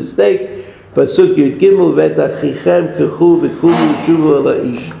just a mistake. Pasuk Yud Gimel, v'et achichem kechu v'kulu shuvu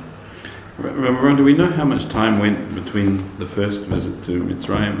ala'ish. Ron, do we know how much time went between the first visit to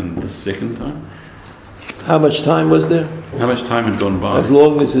Mitzrayim and the second time? How much time was there? How much time had gone by? As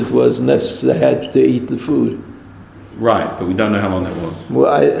long as it was necessary, they had to eat the food. Right, but we don't know how long that was.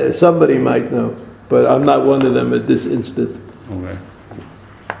 Well, somebody might know, but I'm not one of them at this instant. Okay.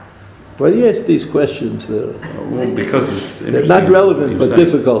 Why do you ask these questions? Well, because it's They're not relevant, but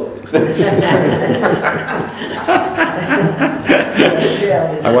difficult.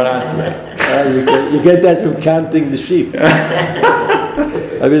 I won't answer that. You get that from counting the sheep.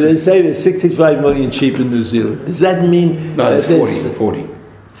 I mean, they say there's 65 million sheep in New Zealand. Does that mean... No, it's 40.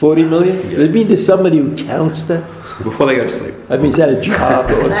 40 million? Yeah. Does it mean there's somebody who counts them? Before they go to sleep. I mean, is that a job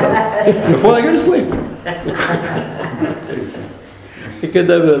or something? Before they go to sleep. I can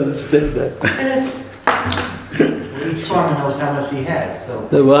never understand that. Each farmer knows how much he has, so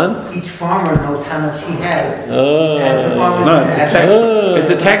The one? each farmer knows how much he has. Oh. As the farmer No, it's a has- tax. Oh.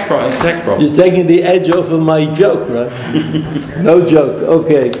 It's a tax problem. It's a tax problem. You're taking the edge off of my joke, right? No joke.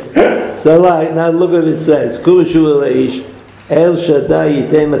 Okay. So, now look what it says. Kumashu el-aish, El Shaddai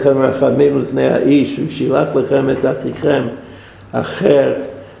yitain lechem rachamim l'fnei ha'ish, u'shilach lechem et achichem acher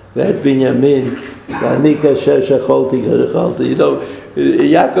ve'et Binyamin v'ani kasher shacholti kasher. You know,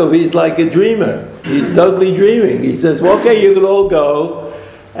 Yaakov, he's like a dreamer. He's totally dreaming. He says, well, okay, you can all go,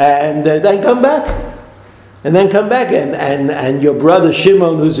 and then come back. And then come back, and your brother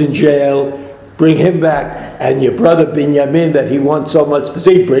Shimon, who's in jail, bring him back. And your brother Binyamin, that he wants so much to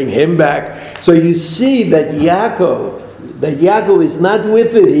see, bring him back. So you see that Yaakov is not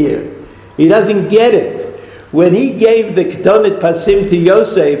with it here. He doesn't get it. When he gave the Ketonet Pasim to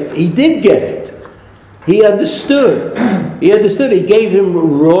Yosef, he did get it. He understood. He understood. He gave him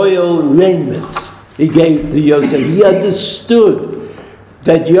royal raiments. He gave to Yosef. He understood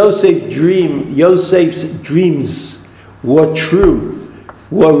that Yosef's dreams were true,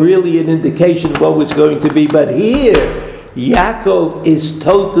 were really an indication of what was going to be. But here, Yaakov is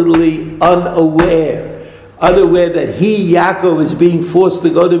totally unaware that he, Yaakov, is being forced to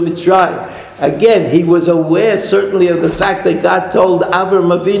go to Mitzrayim. Again, he was aware certainly of the fact that God told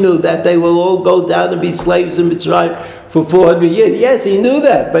Avram Avinu that they will all go down and be slaves in Mitzrayim for 400 years. Yes, he knew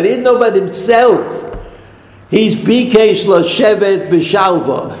that, but he didn't know about himself. He's Bikesh L'Shevet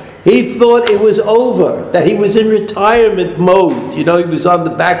B'Shalva. He thought it was over, that he was in retirement mode. You know, he was on the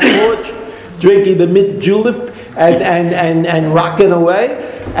back porch, drinking the mint julep and rocking away.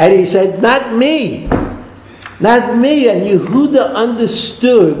 And he said, not me. Not me. And Yehuda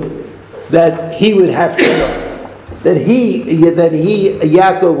understood that he would have to go. That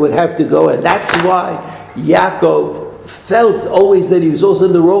Yaakov would have to go. And that's why Yaakov felt always that he was also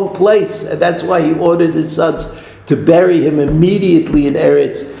in the wrong place. And that's why he ordered his sons to bury him immediately in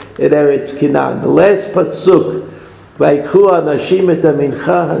Eretz Canaan. The last pasuk, Vayikhu anashim et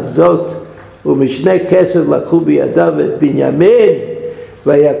hamincha hazot u'mishnei kesef lakhu biyadav et Binyamin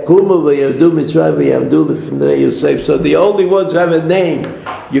vayakumu vayardu Mitzrayim vayamdu lefnei Yosef. So the only ones who have a name,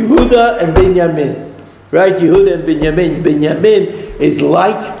 Yehuda and Binyamin, right? Yehuda and Binyamin. Binyamin is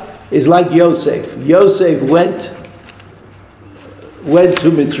like Yosef. Yosef went to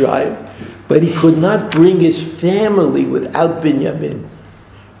Mitzrayim, But he could not bring his family without Binyamin.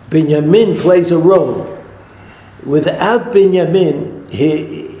 Binyamin plays a role. Without Binyamin,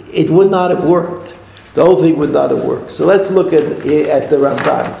 it would not have worked. The whole thing would not have worked. So let's look at the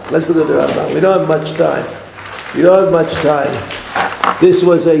Ramban. Let's look at the Ramban. We don't have much time. This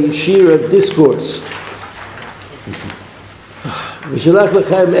was a sheer of discourse. ושלח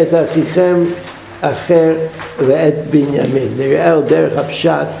לכם את אחיכם אחר ואת בנימין. נראה דרך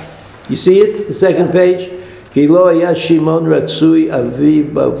הפשט. You see it? The second page? כי לא היה שמעון רצוי אביו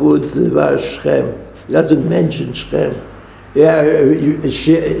בעבוד דבר שכם. He doesn't mention Shechem.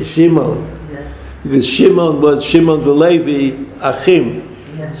 Shimon. Because Shimon was Shimon Velevi Achim.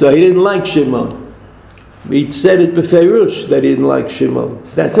 So he didn't like Shimon. He said it b'feirush that he didn't like Shimon.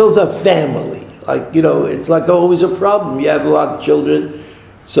 That tells a family. Like, it's like always a problem. You have a lot of children.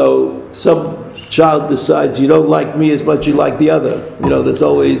 So some child decides, you don't like me as much as you like the other. There's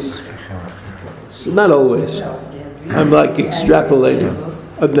always, not always. I'm like extrapolating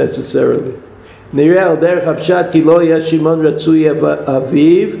unnecessarily. נראה על דרך הפשט כי לא היה שמעון רצוי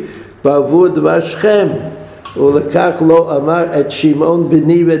אביו בעבור דבר שכם ולכך לא אמר את שמעון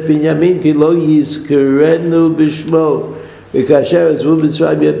בני ואת בנימין כי לא יזכרנו בשמו וכאשר עזבו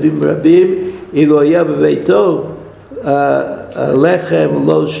מצרים ימים רבים אילו היה בביתו לחם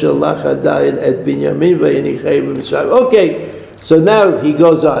לא שלח עדיין את בנימין ויניחם במצרים. Okay, so now he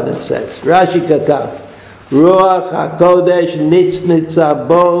goes on and says, Rashi כתב רוח הקודש נצנצה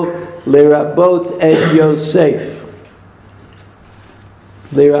בו לרבות את יוסף.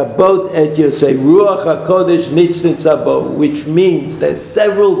 לרבות את יוסף. רוח HaKodesh nitznitzah bo, which means that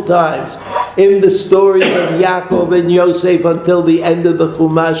several times in the stories of Yaakov and Yosef until the end of the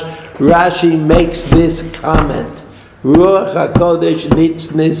Chumash, Rashi makes this comment. Ruach HaKodesh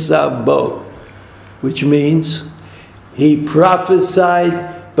nitznitzah bo, which means he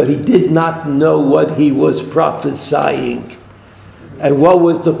prophesied, but he did not know what he was prophesying. And what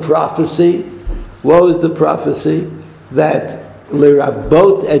was the prophecy? That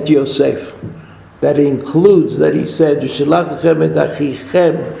lirabot et Yosef. That includes, that he said, Shelach lechem et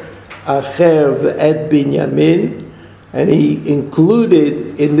achichem acher ve'et Binyamin. And he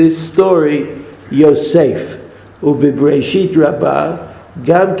included in this story Yosef. U'bebreshit rabbah,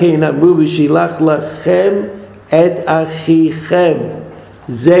 gam kein amu v'shilach lachem et achichem.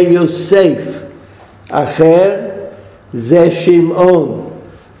 Ze Yosef. Acher Ze Shimon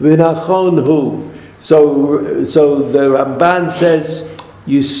v'nachon hu. So the Ramban says,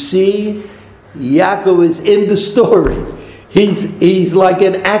 you see, Yaakov is in the story. He's like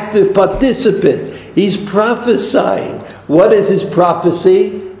an active participant. He's prophesying. What is his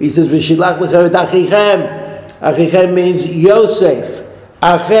prophecy? He says, "V'shilach lechem et achichem." Achichem means Yosef.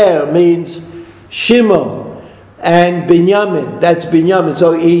 Acher means Shimon and Binyamin. That's Binyamin.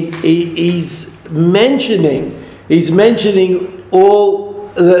 So he's mentioning all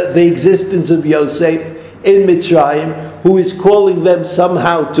the existence of Yosef in Mitzrayim, who is calling them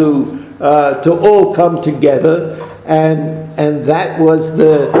somehow to all come together, and that was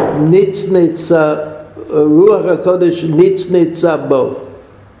the Nitznitza Ruach HaKodesh Nitznitza bo.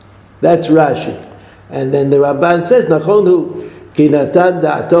 That's Rashi, and then the Ramban says Nachonu ki natan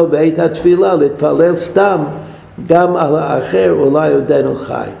da'ato be'et hatfilah litpalel stam gam al ha'acher ulai odenu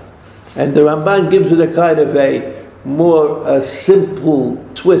chai. And the Ramban gives it a kind of a more simple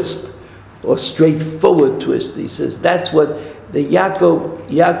twist or straightforward twist. He says that's what the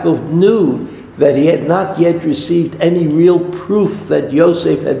Yaakov knew, that he had not yet received any real proof that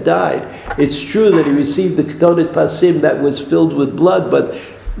Yosef had died. It's true that he received the Ketonet Pasim that was filled with blood, but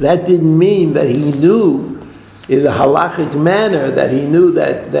that didn't mean that he knew in a halachic manner that he knew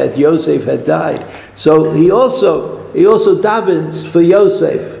that Yosef had died. So he also davens for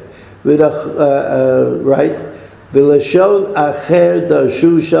Yosef. Right? B'lashon acher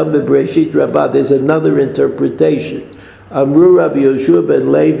darshu sham b'breshit rabbah. There's another interpretation. Amru Rabbi Yoshua ben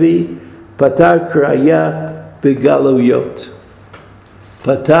Levi, patar kraya b'galuyot.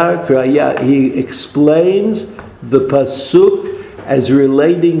 Patar kraya. He explains the pasuk as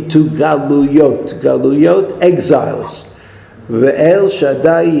relating to galuyot. Galuyot, exiles. Ve'el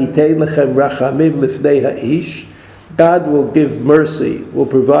Shaddai yitein lechem rachamim lifnei ha'ish. God will give mercy, will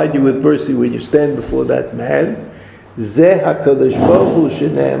provide you with mercy when you stand before that man. Zeh HaKadosh Baruch Hu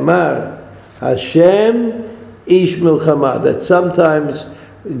shene'emar Hashem ish milchama. That sometimes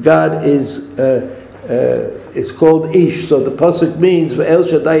God is called ish. So the pasuk means ve'el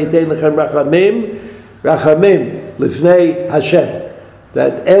Shaddai yitein lechem rachamim lifnei Hashem.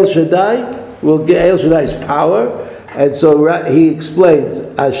 That El Shaddai will get El Shaddai's power, and so he explains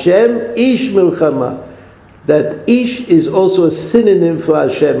Hashem ish milchama. That ish is also a synonym for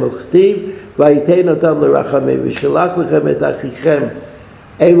Hashem. Uchtiv ויתן אותם לרחמים, ושלח לכם את אחיכם,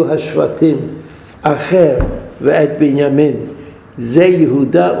 אלו השבטים, אחר ואת בנימין, זה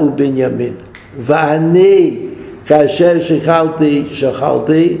יהודה ובנימין. ואני, כאשר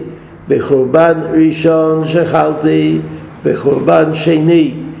שכלתי, בחורבן ראשון שכלתי, בחורבן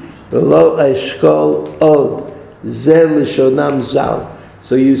שני, לא אשכול עוד. זה לשונם ז"ל.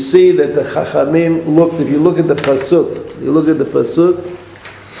 So you see that the Chachamim looked, if you look at the Pasuk,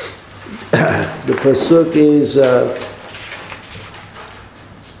 the Pasuk is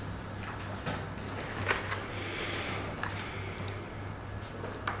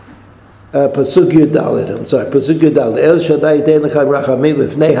Pasuk Yudalit, I'm sorry, Pasuk Yudalit. El Shaddai ייתן לך רחמים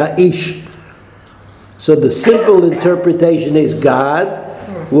לפני האיש. So the simple interpretation is God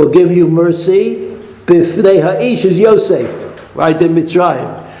will give you mercy. Bifnei Ha'ish is Yosef, right in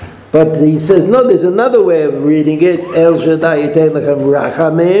Mitzrayim. But he says, no, there's another way of reading it. El Shaddai ייתן לכם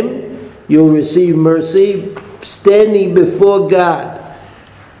rachamim. You'll receive mercy standing before God.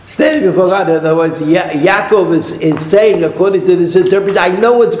 Standing before God, in other words, Yaakov is saying, according to this interpretation, I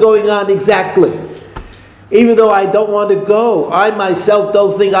know what's going on exactly. Even though I don't want to go, I myself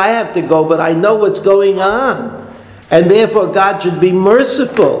don't think I have to go, but I know what's going on. And therefore God should be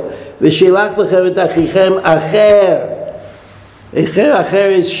merciful. V'shilach lechem et achichem acher.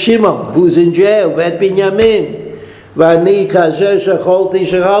 Acher is Shimon, who's in jail, Vet Binyamin. V'ani kasher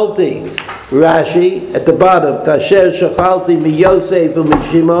shecholti. Rashi, at the bottom, kasher shechalti mi Yosef and mi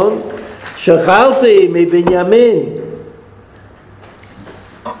Shimon, shechalti mi Binyamin.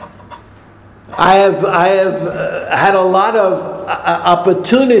 I have had a lot of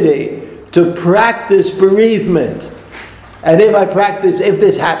opportunity to practice bereavement. And if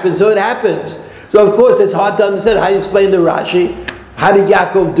this happens, so it happens. So of course it's hard to understand. How do you explain the Rashi? How did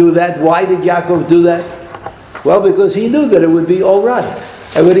Yaakov do that? Why did Yaakov do that? Well, because he knew that it would be all right.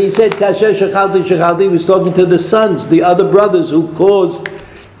 And when he said, Kasher shechalti, he was talking to the sons, the other brothers who caused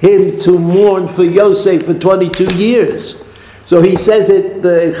him to mourn for Yosef for 22 years. So he says it,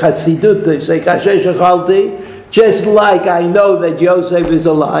 the Chassidut, they say, Kasher shechalti, just like I know that Yosef is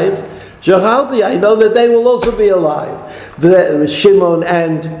alive, shechalti, I know that they will also be alive, the Shimon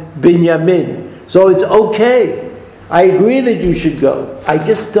and Binyamin. So it's okay. I agree that you should go. I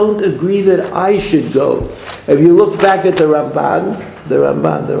just don't agree that I should go. If you look back at the Ramban,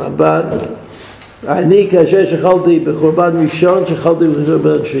 אני כאשר שכלתי בחורבן ראשון, שכלתי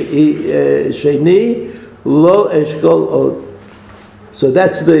בחורבן שני, לא אשכול עוד. So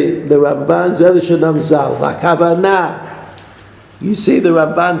that's the Ramban, זה לשונם ז"ל. והכוונה, you see the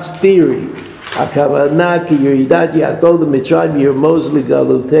Ramban's theory, הכוונה כי ירידת יעקב למצרים ירמוז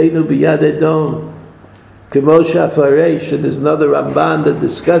לגלותנו ביד אדום. כמו שהפרש, and there's another Ramban that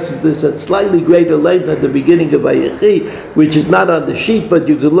discusses this at slightly greater length at the beginning of Vayechi, which is not on the sheet, but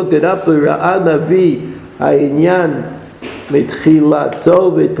you can look it up. ראה נביא העניין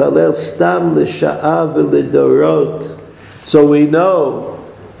מתחילתו והתפלל סתם לשעה ולדורות. So we know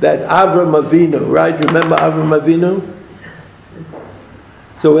that Avram Avinu, right? Remember Avram Avinu?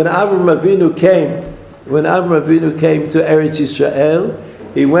 So when Avram Avinu came to Eretz Yisrael,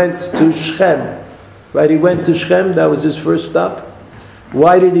 he went to Shechem. Right, he went to Shechem, that was his first stop.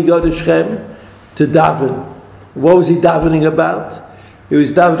 Why did he go to Shechem? To daven. What was he davening about? He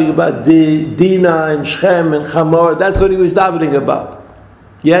was davening about Dinah and Shechem and Chamor. That's what he was davening about.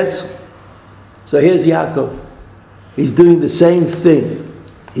 Yes? So here's Yaakov. He's doing the same thing.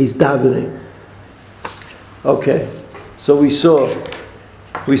 He's davening. Okay, so we saw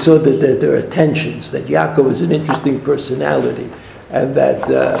that there are tensions, that Yaakov is an interesting personality, and that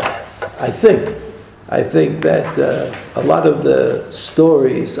I think that a lot of the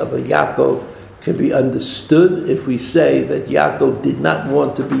stories of Yaakov can be understood if we say that Yaakov did not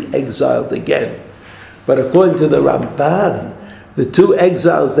want to be exiled again. But according to the Ramban, the two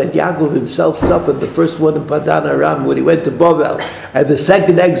exiles that Yaakov himself suffered, the first one in Padan Aram when he went to Bovel, and the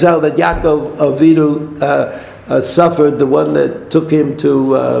second exile that Yaakov Avinu suffered, the one that took him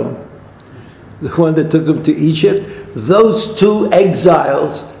to Egypt, those two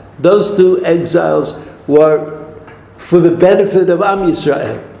exiles were for the benefit of Am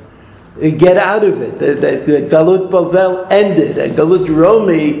Yisrael. Get out of it. The Galut Bavel ended, and Galut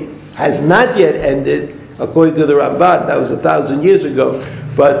Romi has not yet ended, according to the Ramban. That was 1,000 years ago.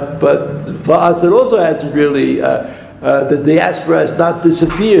 But for us, it also hasn't really. The diaspora has not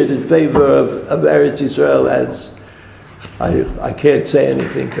disappeared in favor of Eretz Yisrael. As I can't say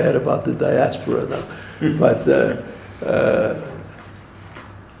anything bad about the diaspora now, but.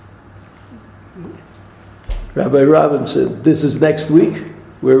 Rabbi Robinson, this is next week?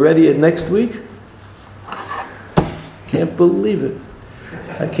 We're ready at next week? Can't believe it.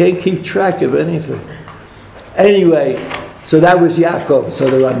 I can't keep track of anything. Anyway, so that was Yaakov. So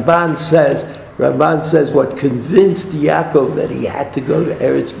the Ramban says what convinced Yaakov that he had to go to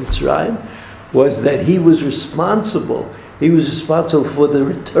Eretz Mitzrayim was that he was responsible. He was responsible for the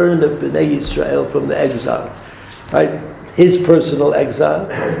return of Bnei Yisrael from the exile. Right? His personal exile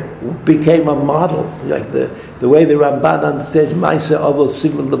became a model. Like the way the Ramban understands Maaseh Avos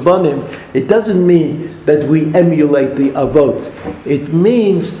Siman Lebanim, it doesn't mean that we emulate the Avot. It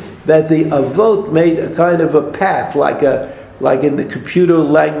means that the Avot made a kind of a path, like in the computer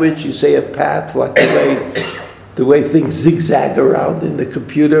language, you say a path, like the way things zigzag around in the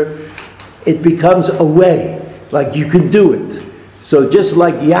computer. It becomes a way, like you can do it. So just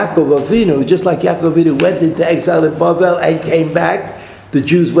like Yaakov Avinu went into exile in Bavel and came back, the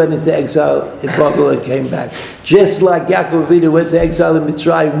Jews went into exile in Bavel and came back. Just like Yaakov Avinu went to exile in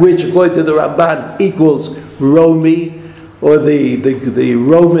Mitzrayim, which according to the Ramban equals Romi, or the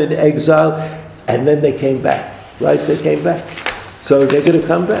Roman exile, and then they came back. Right? They came back. So they're going to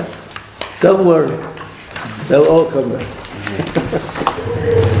come back. Don't worry. They'll all come back.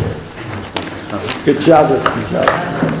 Good job.